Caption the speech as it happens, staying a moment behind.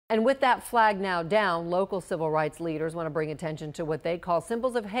And with that flag now down, local civil rights leaders want to bring attention to what they call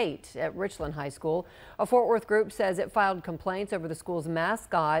symbols of hate at Richland High School. A Fort Worth group says it filed complaints over the school's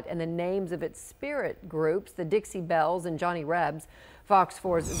mascot and the names of its spirit groups, the Dixie Bells and Johnny Rebs. Fox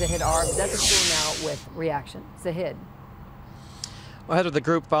 4's Zahid Arbs at the school now with reaction. Zahid. Well, Heather, the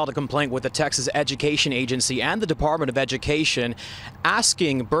group filed a complaint with the Texas Education Agency and the Department of Education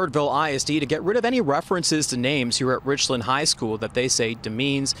asking Birdville ISD to get rid of any references to names here at Richland High School that they say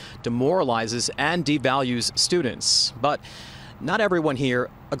demeans, demoralizes, and devalues students. But not everyone here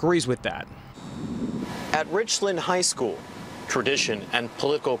agrees with that. At Richland High School, tradition and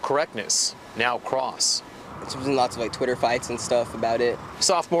political correctness now cross. There's been lots of Twitter fights and stuff about it.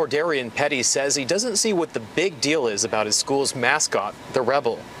 Sophomore Darian Petty says he doesn't see what the big deal is about his school's mascot, the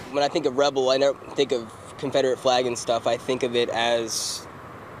Rebel. When I think of Rebel, I don't think of Confederate flag and stuff. I think of it as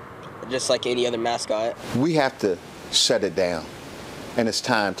just like any other mascot. We have to shut it down, and it's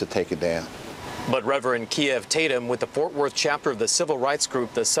time to take it down. But Reverend Kiev Tatum with the Fort Worth chapter of the civil rights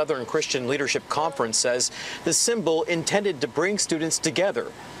group, the Southern Christian Leadership Conference, says the symbol intended to bring students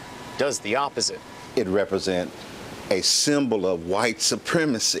together does the opposite. It represents a symbol of white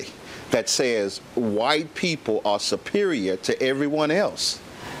supremacy that says white people are superior to everyone else.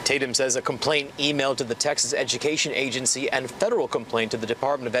 Tatum says a complaint emailed to the Texas Education Agency and federal complaint to the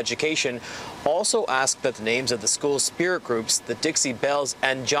Department of Education also asked that the names of the school's spirit groups, the Dixie Bells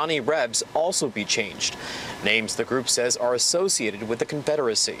and Johnny Rebs, also be changed. Names the group says are associated with the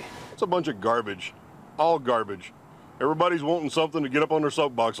Confederacy. It's a bunch of garbage, all garbage. Everybody's wanting something to get up on their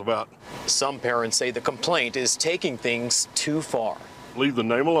soapbox about. Some parents say the complaint is taking things too far. Leave the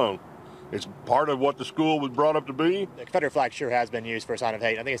name alone. It's part of what the school was brought up to be. The Confederate flag sure has been used for a sign of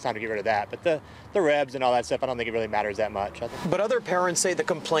hate. I think it's time to get rid of that. But the Rebs and all that stuff, I don't think it really matters that much. But other parents say the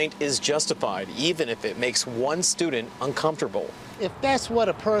complaint is justified, even if it makes one student uncomfortable. If that's what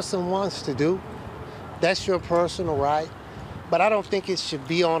a person wants to do, that's your personal right. But I don't think it should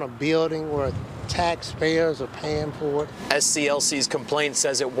be on a building where taxpayers are paying for it. SCLC's complaint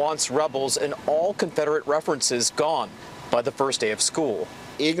says it wants rebels and all Confederate references gone by the first day of school.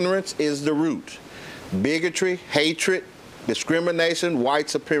 Ignorance is the root. Bigotry, hatred, discrimination, white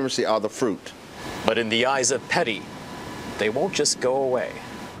supremacy are the fruit. But in the eyes of Petty, they won't just go away.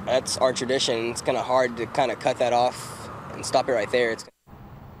 That's our tradition. It's kind of hard to kind of cut that off and stop it right there.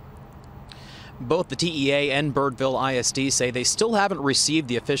 Both the TEA and Birdville ISD say they still haven't received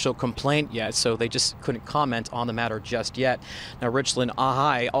the official complaint yet, so they just couldn't comment on the matter just yet. Now, Richland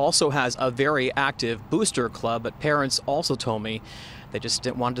High also has a very active booster club, but parents also told me they just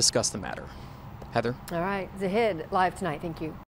didn't want to discuss the matter. Heather? All right, Zahid, live tonight. Thank you.